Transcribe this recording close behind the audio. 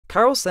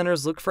Chiral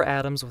centers look for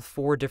atoms with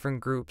 4 different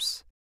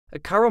groups. A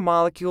chiral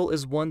molecule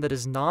is one that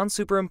is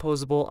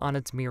non-superimposable on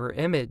its mirror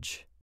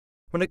image.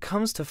 When it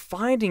comes to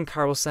finding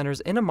chiral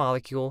centers in a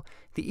molecule,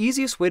 the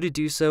easiest way to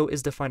do so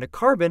is to find a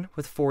carbon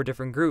with 4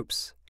 different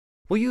groups.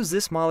 We'll use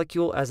this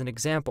molecule as an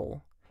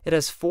example. It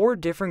has 4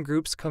 different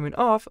groups coming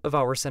off of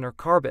our center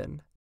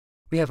carbon.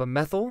 We have a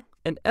methyl,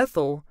 an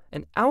ethyl,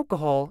 an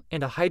alcohol,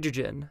 and a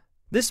hydrogen.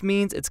 This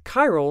means it's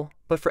chiral,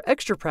 but for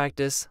extra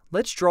practice,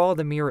 let's draw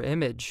the mirror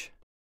image.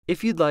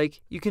 If you'd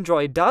like, you can draw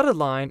a dotted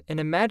line and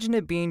imagine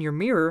it being your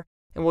mirror,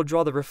 and we'll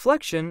draw the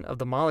reflection of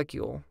the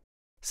molecule.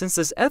 Since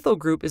this ethyl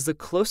group is the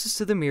closest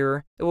to the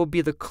mirror, it will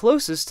be the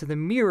closest to the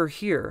mirror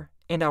here,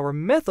 and our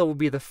methyl will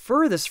be the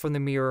furthest from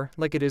the mirror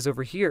like it is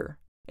over here,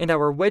 and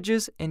our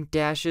wedges and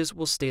dashes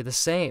will stay the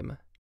same.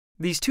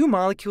 These 2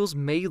 molecules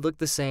may look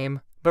the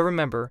same, but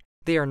remember,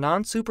 they are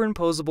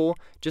non-superimposable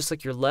just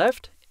like your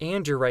left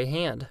and your right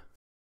hand.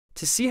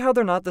 To see how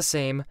they're not the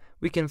same,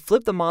 we can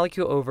flip the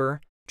molecule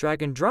over,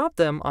 drag and drop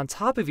them on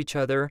top of each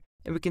other,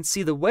 and we can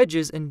see the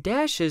wedges and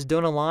dashes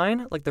don't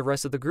align like the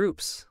rest of the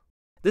groups.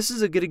 This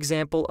is a good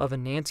example of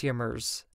enantiomers.